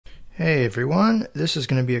Hey everyone, this is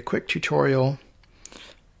going to be a quick tutorial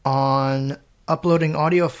on uploading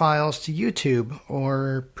audio files to YouTube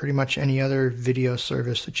or pretty much any other video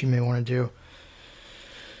service that you may want to do.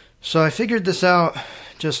 So I figured this out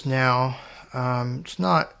just now. It's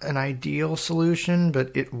not an ideal solution, but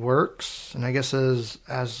it works, and I guess as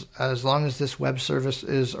long as this web service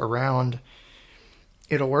is around,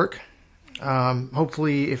 it'll work.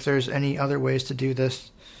 Hopefully, if there's any other ways to do this,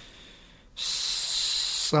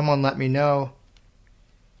 someone let me know.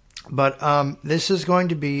 But this is going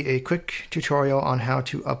to be a quick tutorial on how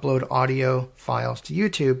to upload audio files to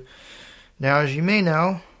YouTube. Now, as you may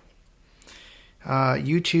know,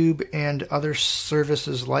 YouTube and other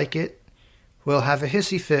services like it will have a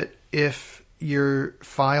hissy fit if your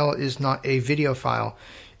file is not a video file.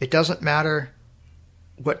 It doesn't matter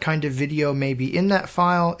what kind of video may be in that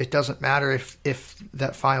file. It doesn't matter if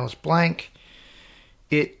that file is blank.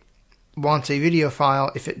 It wants a video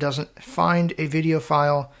file. If it doesn't find a video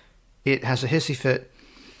file, it has a hissy fit.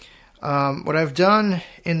 What I've done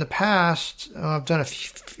in the past, I've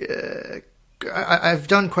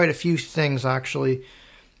done quite a few things actually.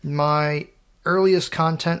 My earliest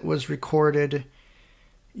content was recorded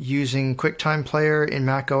using QuickTime Player in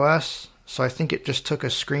Mac OS, so I think it just took a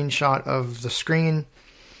screenshot of the screen.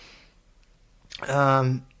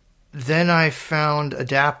 Then I found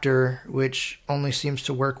Adapter, which only seems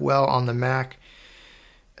to work well on the Mac,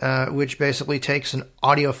 which basically takes an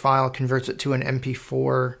audio file, converts it to an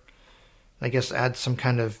MP4, I guess adds some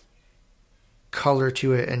kind of color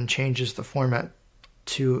to it and changes the format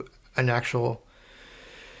to an actual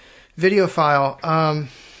video file.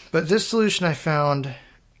 But this solution I found,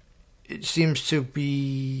 it seems to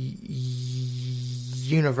be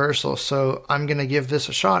universal, so I'm going to give this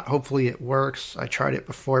a shot. Hopefully it works. I tried it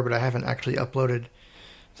before, but I haven't actually uploaded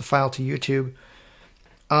the file to YouTube.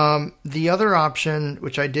 The other option,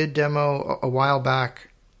 which I did demo a while back,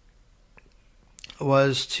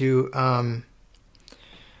 was to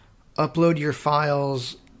upload your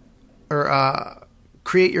files or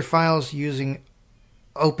create your files using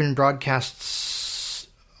Open Broadcaster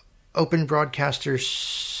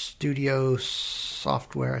Studio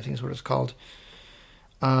software, I think is what it's called.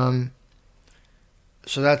 So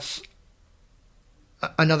that's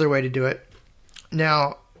another way to do it.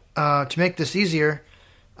 Now, to make this easier,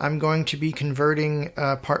 I'm going to be converting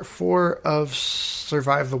part 4 of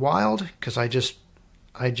Survive the Wild, because I just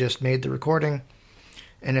made the recording,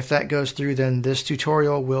 and if that goes through, then this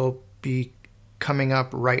tutorial will be coming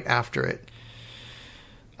up right after it.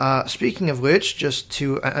 Speaking of which, just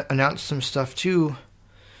to announce some stuff too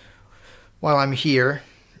while I'm here,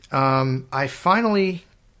 I finally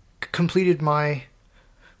completed my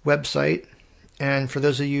website, and for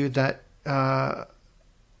those of you that are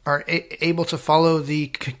able to follow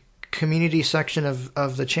the community section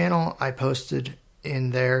of the channel, I posted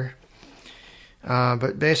in there.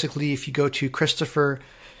 But basically, if you go to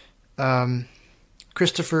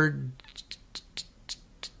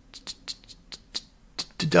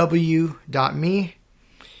christopherw.me,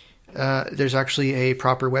 there's actually a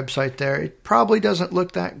proper website there. It probably doesn't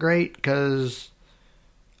look that great because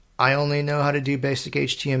I only know how to do basic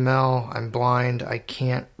HTML. I'm blind. I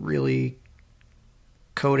can't really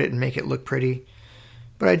code it and make it look pretty.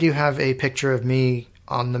 But I do have a picture of me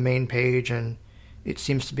on the main page, and it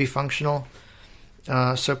seems to be functional.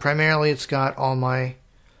 So primarily it's got all my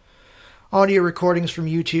audio recordings from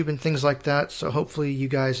YouTube and things like that. So hopefully you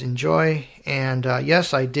guys enjoy. And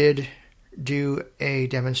yes, I did do a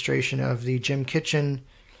demonstration of the Jim Kitchen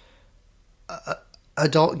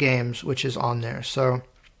adult games, which is on there. So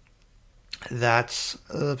that's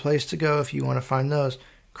the place to go if you want to find those.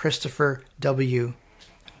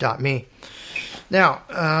 christopherw.me.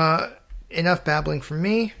 Now, enough babbling from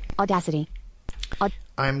me. Audacity.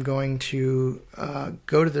 I'm going to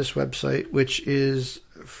go to this website, which is,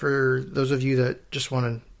 for those of you that just want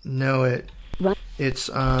to know it, it's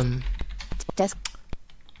Desk.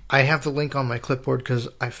 I have the link on my clipboard because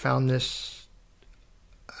I found this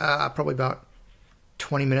probably about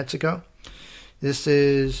 20 minutes ago. This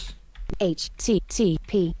is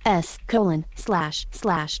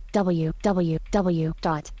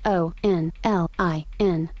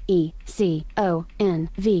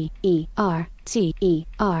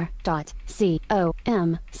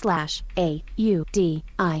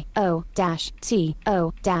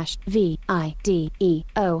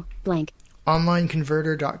blank.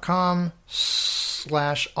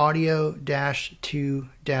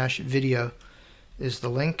 onlinconverter.com/audio-to-video is the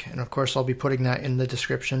link, and of course I'll be putting that in the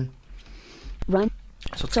description. Run.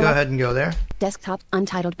 So let's go ahead and go there. Desktop,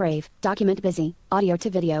 Untitled Brave, document busy, audio to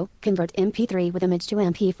video, convert MP3 with image to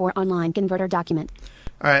MP4 online converter document.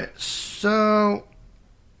 Alright, so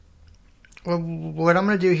what I'm going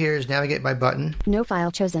to do here is navigate by button. No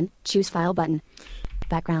file chosen. Choose file button.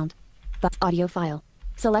 Background. Audio file.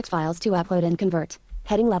 Select files to upload and convert.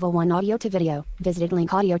 Heading level 1 audio to video. Visited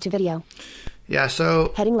link audio to video. Yeah,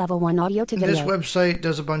 so Heading level 1 audio to video. this website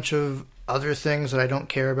does a bunch of other things that I don't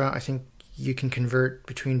care about. I think you can convert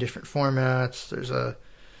between different formats. There's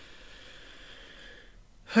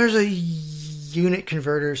a unit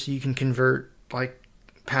converter, so you can convert like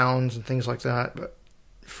pounds and things like that. But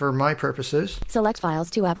for my purposes, Select files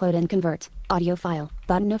to upload and convert. Audio file.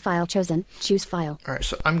 Button. No file chosen. Choose file. all right,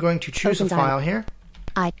 so I'm going to choose Open a file dialog. here.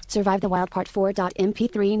 I. Survive the Wild Part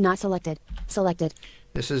 4.mp3 not selected. Selected.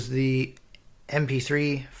 This is the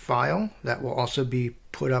MP3 file that will also be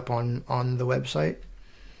put up on the website.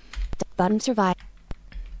 Button. Survive.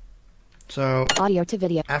 So Audio to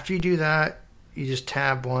video. after you do that, you just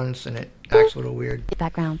tab once and it acts a little weird.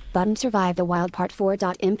 Background. Button. Survive the Wild Part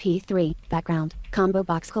 4.mp3. Background. Combo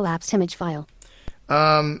box collapsed image file.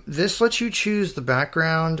 This lets you choose the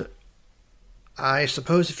background. I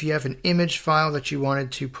suppose if you have an image file that you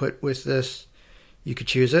wanted to put with this, you could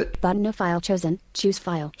choose it. Button. No file chosen. Choose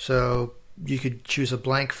file. So you could choose a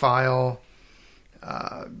blank file.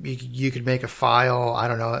 You could make a file, I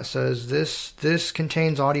don't know, that says this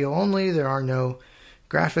contains audio only. There are no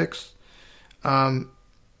graphics.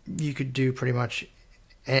 You could do pretty much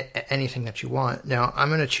anything that you want. Now, I'm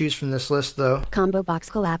going to choose from this list, though. Combo box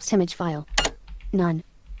collapsed image file. None.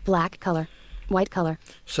 Black color. White color.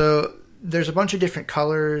 So there's a bunch of different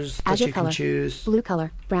colors that Azure you color. can choose. Blue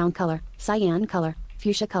color. Brown color. Cyan color.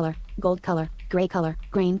 Fuchsia color. Gold color. Gray color.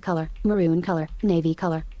 Grain color. Maroon color. Navy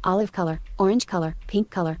color. Olive color. Orange color. Pink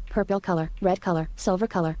color. Purple color. Red color. Silver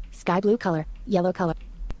color. Sky blue color. Yellow color.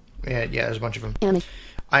 Yeah, there's a bunch of them. Image.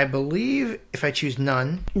 I believe if I choose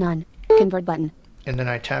none, None. Convert button. and then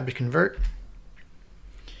I tab to convert,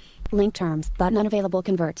 Link terms. Button unavailable.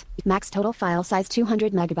 Convert. Max total file size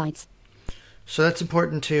 200 megabytes. so that's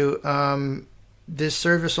important too. This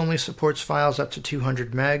service only supports files up to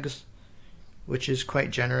 200 megs, which is quite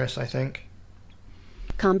generous, I think.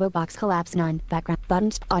 Combo box collapse. None. Background.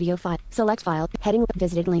 Buttons. Audio file. Select file. Heading.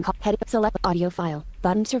 Visited link. Heading. Select audio file.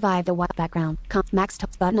 Button. Survive the background. Max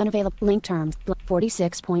button unavailable. Link terms.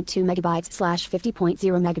 46.2 megabytes / 50.0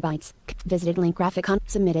 megabytes. Visited link. Graphic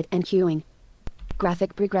submitted and queuing.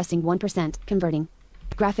 Graphic progressing 1%. Converting.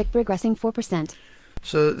 Graphic progressing 4%.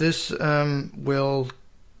 So this will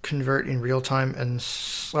convert in real time, and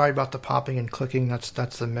sorry about the popping and clicking. That's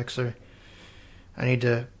the mixer. I need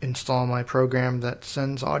to install my program that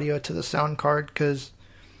sends audio to the sound card, because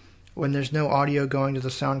when there's no audio going to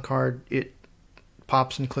the sound card, it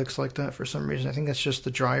pops and clicks like that for some reason. I think that's just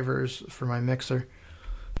the drivers for my mixer.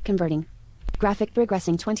 Converting. Graphic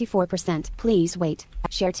progressing 24%. Please wait.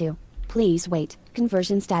 Share to. Please wait.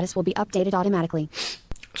 Conversion status will be updated automatically.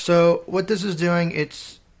 So what this is doing,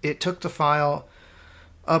 it took the file,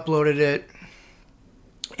 uploaded it,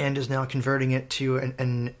 and is now converting it to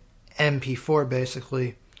an MP4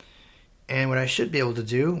 basically. And what I should be able to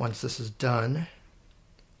do once this is done,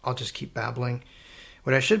 I'll just keep babbling.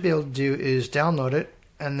 What I should be able to do is download it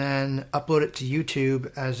and then upload it to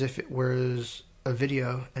YouTube as if it was a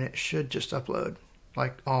video, and it should just upload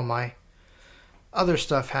like all my other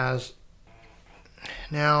stuff has.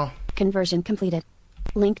 Now, Conversion completed.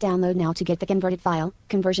 Link download now to get the converted file.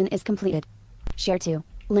 Conversion is completed. Share to.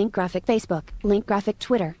 Link graphic Facebook. Link graphic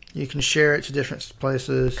Twitter. you can share it to different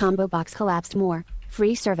places. Combo box collapsed more.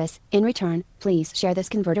 Free service. In return, please share this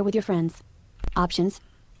converter with your friends. Options.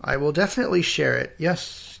 I will definitely share it,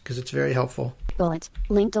 yes, because it's very helpful. Bullet.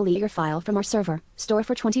 Link delete your file from our server. Store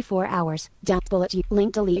for 24 hours. Bullet.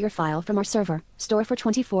 Link delete your file from our server. Store for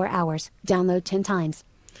 24 hours. Download 10 times.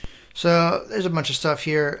 So there's a bunch of stuff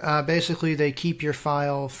here. Basically, they keep your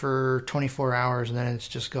file for 24 hours and then it's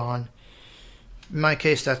just gone. In my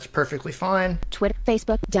case, that's perfectly fine. Twitter.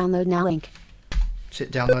 Facebook. Download now link. Hit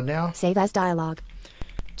download now. Save as dialog.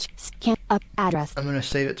 Scan up address. I'm going to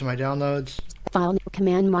save it to my downloads. File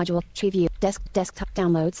command module. Tree view. Desktop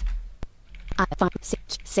downloads.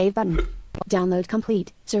 Save button. Download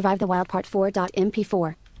complete. Survive the Wild Part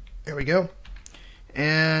 4.mp4. There we go.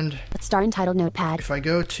 And Star entitled Notepad. if I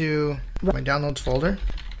go to my downloads folder,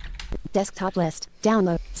 Desktop list.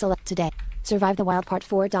 Download. Select today. Survive the Wild Part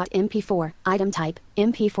 4.mp4. Item type.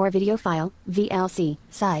 MP4 video file. VLC.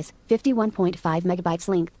 Size. 51.5 megabytes.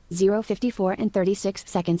 Length. 0:54 and 36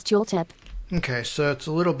 seconds. Tooltip. okay, so it's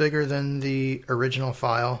a little bigger than the original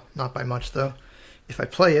file. Not by much, though. If I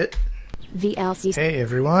play it, VLC. hey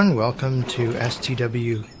everyone, welcome to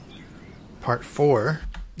STW Part 4.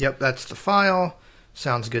 Yep, that's the file.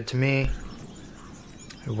 Sounds good to me.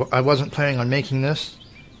 I wasn't planning on making this.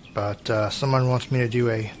 but someone wants me to do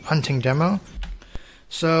a hunting demo.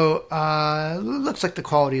 So it looks like the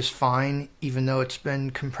quality is fine, even though it's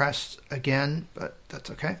been compressed again, but that's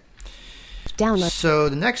okay. Download. So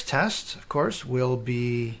the next test, of course, will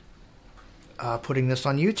be putting this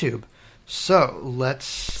on YouTube. So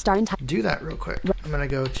let's do that real quick. I'm going to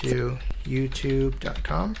go to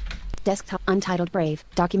youtube.com. Desktop untitled Brave.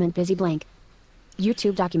 Document busy blank.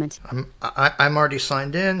 YouTube document. I'm already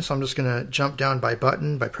signed in, so I'm just going to jump down by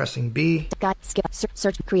button by pressing B. Skip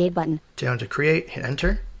search create button. Down to create, hit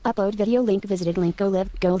enter. Upload video link visited link go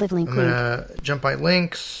live link. I'm going to jump by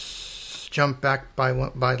links, jump back by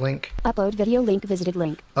link. Upload video link visited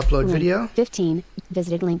link. Upload link. video. 15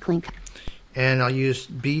 visited link. And I'll use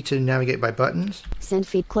B to navigate by buttons. Send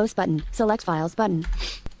feed close button. Select files button.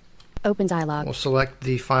 Open dialog. We'll select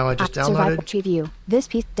the file I just downloaded. Survival tree view. This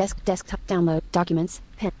piece desktop download. Documents.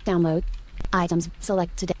 Pen download. Items.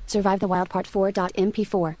 Select today. Survive the Wild Part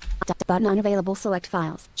 4.mp4. Button unavailable. Select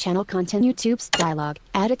files. Channel content. YouTube's dialog.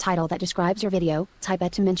 Add a title that describes your video. Type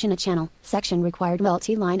it to mention a channel. Section required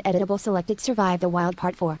multi-line editable. Selected. Survive the Wild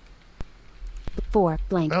Part 4. 4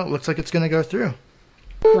 blank. Oh, it looks like it's going to go through.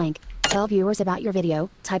 Blank. Tell viewers about your video.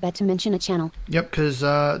 Type it to mention a channel. Yep, because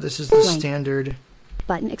this is the blank. standard.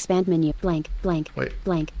 Button expand menu. Blank. Blank. Wait.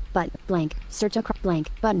 Blank. Button. Blank. Search across. Blank.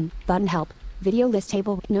 Button. Button help. Video list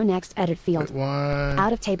table. No next edit field. Wait, what?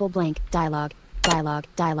 Out of table blank. Dialog. Dialog.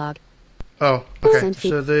 Dialog. Oh, okay. Send feed.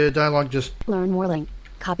 So the dialogue just... Learn more link.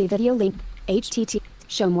 Copy video link. HTTP.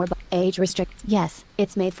 Show more. Age restrict. Yes,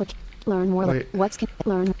 it's made for. Learn more. Wait. What's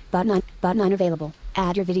learn button unavailable.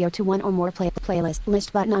 Add your video to one or more playlist.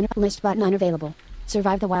 List button unavailable.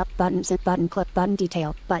 Survive the Wild button sent button clip button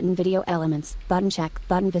detail button video elements button check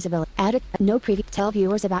button visibility added no preview tell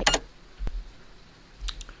viewers about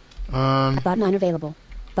button unavailable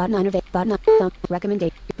button thumb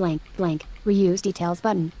recommendation blank reuse details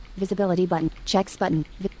button visibility button checks button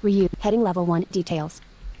reuse heading level 1 details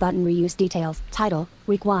button reuse details title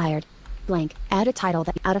required blank add a title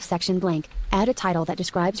that out of section blank add a title that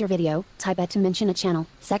describes your video type it to mention a channel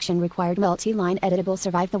section required multi-line editable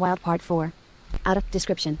Survive the Wild Part 4 out of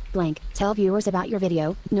description blank tell viewers about your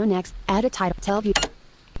video no next add a title tell view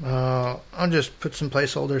I'll just put some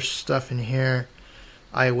placeholder stuff in here.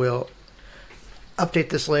 I will update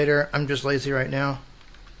this later. I'm just lazy right now.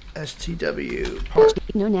 STW part.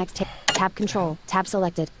 no next tab control tab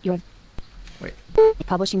selected your Wait.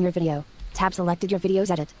 Publishing your video tab selected your videos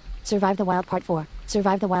edit Survive the Wild Part 4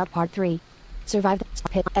 Survive the Wild Part 3 Survive the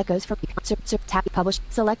hit echoes for tap publish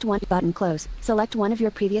select one button close select one of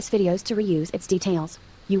your previous videos to reuse its details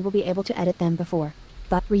you will be able to edit them before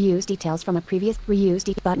but reuse details from a previous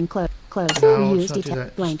button close No, reuse let's not do detail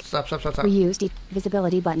that. blank Stop. reuse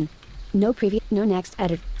visibility button no preview no next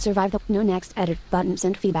edit survive the no next edit button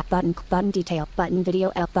send feedback button detail button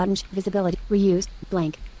video button visibility reuse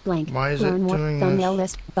blank Why is learn it more doing thumbnail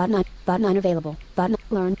this? list button unavailable button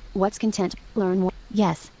learn what's content learn more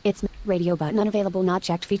yes it's radio button unavailable not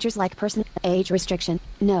checked features like person age restriction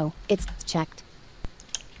no it's checked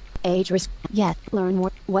age yes learn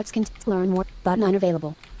more what's content learn more button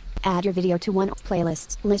unavailable add your video to one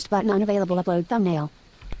playlists list button unavailable upload thumbnail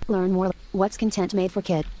learn more what's content made for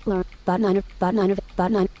kid learn button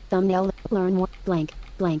thumbnail learn more blank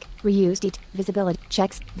reuse visibility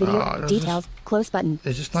checks video details close button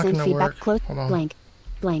It's just not send going to feedback work. close Hold on.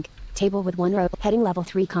 blank table with one row heading level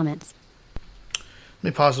 3 comments Let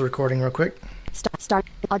me pause the recording real quick. start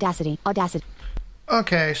Audacity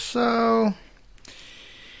Okay, so...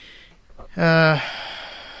 yeah,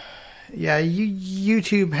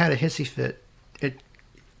 YouTube had a hissy fit.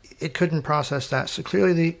 It couldn't process that, so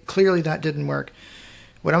clearly that didn't work.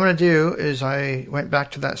 What I'm going to do is I went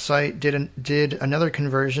back to that site, did another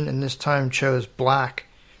conversion, and this time chose black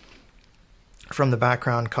from the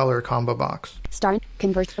background color combo box. start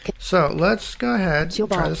convert So let's go ahead,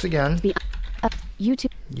 try this again.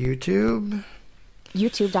 YouTube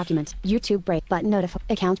document YouTube break button notify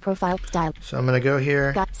account profile style So I'm going to go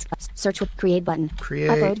here, search with create button create,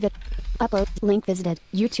 upload link visited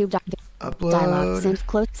YouTube upload, dialog send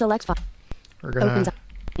close select file we're going opens to...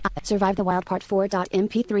 up Survive the Wild Part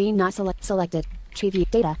 4.mp3 not selected tree view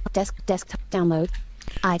data desktop download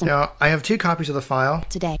item Now, I have 2 copies of the file.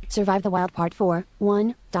 today Survive the Wild Part 4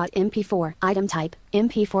 1.mp4 item type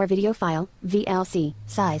mp4 video file VLC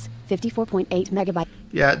size 54.8 megabyte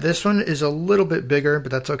Yeah, this one is a little bit bigger,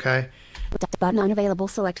 but that's okay. button unavailable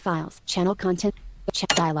select files channel content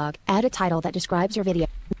dialog add a title that describes your video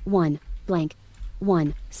 1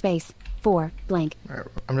 space 4 blank All right,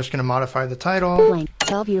 I'm just going to modify the title. blank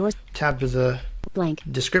tell viewers Tab to the blank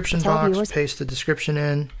description Tell box, viewers- paste the description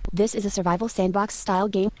in. this is a survival sandbox style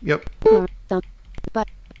game Yep. learn thumb but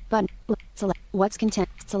button. Select. What's content?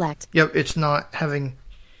 Select. Yep, it's not having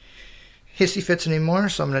hissy fits anymore,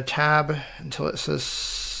 so I'm going to tab until it says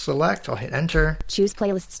select. I'll hit enter. Choose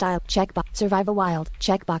playlist style. Checkbox. Survive the Wild.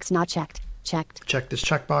 Checkbox not checked. Checked. Check this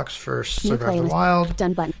checkbox for New Survive the playlist. Wild.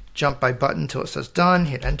 Done button. Jump by button until it says done.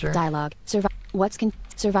 Hit enter. Dialogue.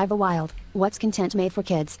 Survive the Wild. What's content made for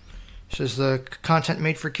kids? This is the content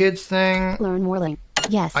made for kids thing. Learn more link.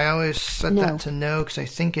 Yes. I always set No. that to no because I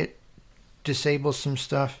think it disables some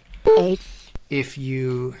stuff. 8. If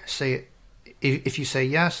you say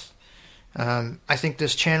yes. I think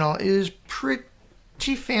this channel is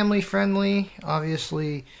pretty family friendly.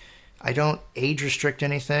 Obviously, I don't age restrict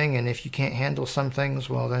anything, and if you can't handle some things,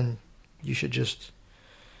 well, then you should just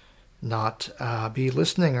not be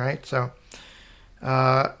listening, right? So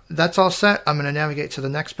that's all set. I'm going to navigate to the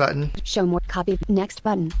next button. Show more. Copy. Next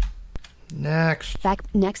button. Next. Back.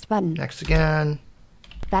 Next button. Next again.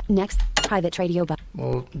 Back. Next. Private radio button.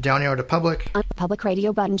 We'll down arrow to public. Public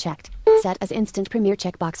radio button checked. Set as instant premiere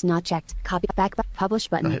checkbox not checked. Copy. Back. Publish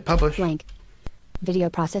button. I'll hit publish. Blank. Video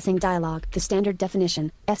processing dialog. The standard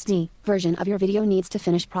definition SD version of your video needs to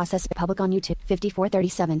finish process. Public on YouTube.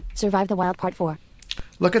 5437. Survive the Wild Part 4.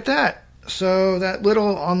 Look at that. So that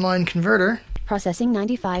little online converter Processing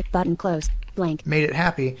 95. Button closed. Blank. made it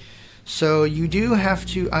happy. So you do have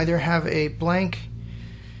to either have a blank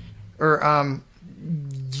or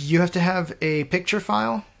you have to have a picture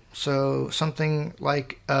file. So something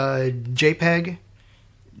like a JPEG,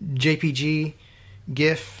 JPG,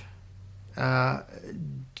 GIF,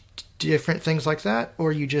 different things like that.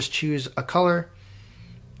 Or you just choose a color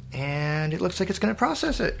and it looks like it's going to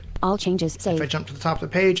process it. All changes If I saved. jump to the top of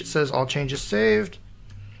the page, it says all changes saved.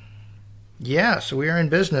 Yeah, so we are in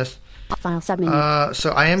business. File submenu. So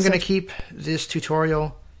I am going to keep this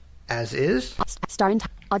tutorial as is Star in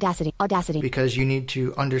Audacity. Audacity. because you need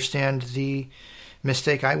to understand the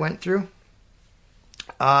mistake I went through.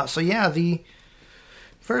 So yeah, the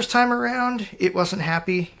first time around, it wasn't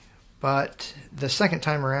happy, but the second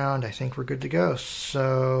time around, I think we're good to go.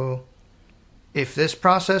 So if this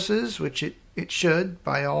processes, which it should,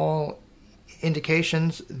 by all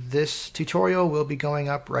indications, this tutorial will be going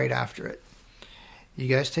up right after it. You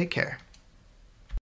guys take care.